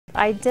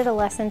I did a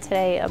lesson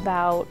today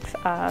about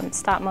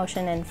stop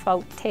motion and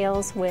folk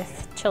tales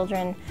with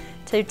children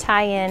to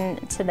tie in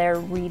to their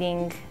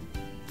reading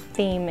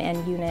theme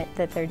and unit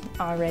that they're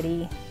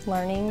already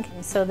learning,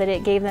 so that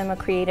it gave them a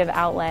creative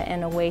outlet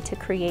and a way to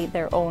create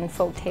their own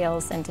folk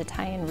tales and to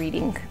tie in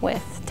reading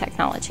with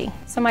technology.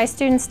 So my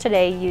students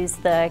today use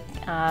the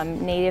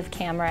native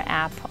camera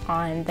app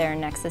on their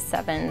Nexus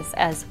 7s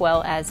as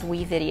well as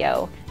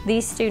WeVideo.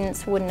 These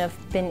students wouldn't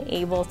have been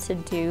able to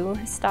do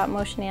stop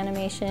motion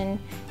animation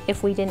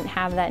if we didn't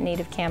have that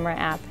native camera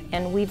app,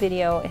 and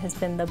WeVideo has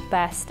been the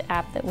best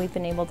app that we've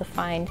been able to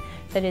find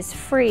that is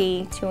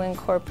free to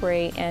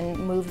incorporate and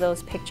move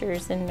those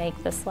pictures and make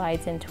the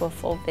slides into a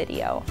full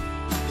video.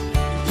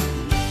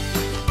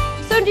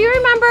 So do you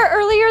remember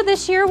earlier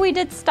this year we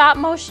did stop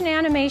motion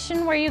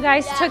animation where you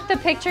guys took the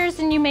pictures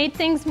and you made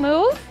things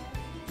move?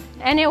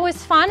 And it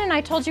was fun, and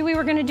I told you we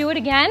were going to do it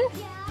again?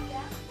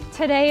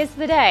 Today is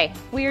the day.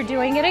 We are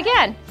doing it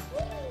again.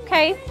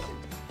 Okay,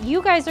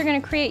 you guys are going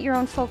to create your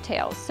own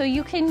folktales. So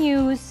you can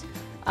use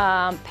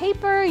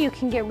paper, you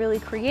can get really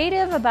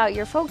creative about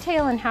your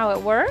folktale and how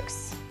it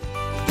works.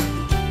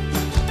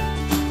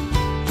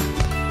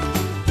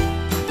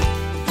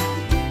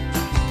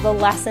 The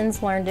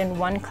lessons learned in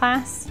one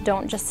class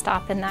don't just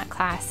stop in that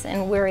class,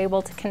 and we're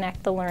able to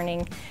connect the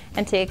learning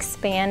and to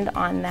expand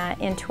on that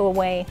into a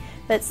way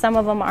that some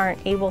of them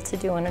aren't able to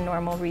do in a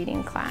normal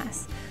reading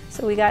class.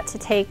 So we got to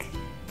take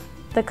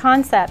the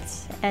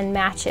concept and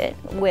match it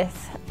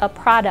with a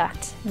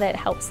product that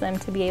helps them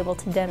to be able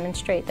to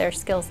demonstrate their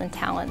skills and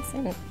talents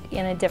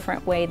in a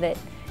different way that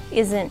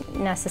isn't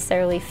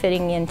necessarily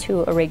fitting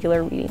into a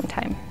regular reading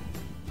time.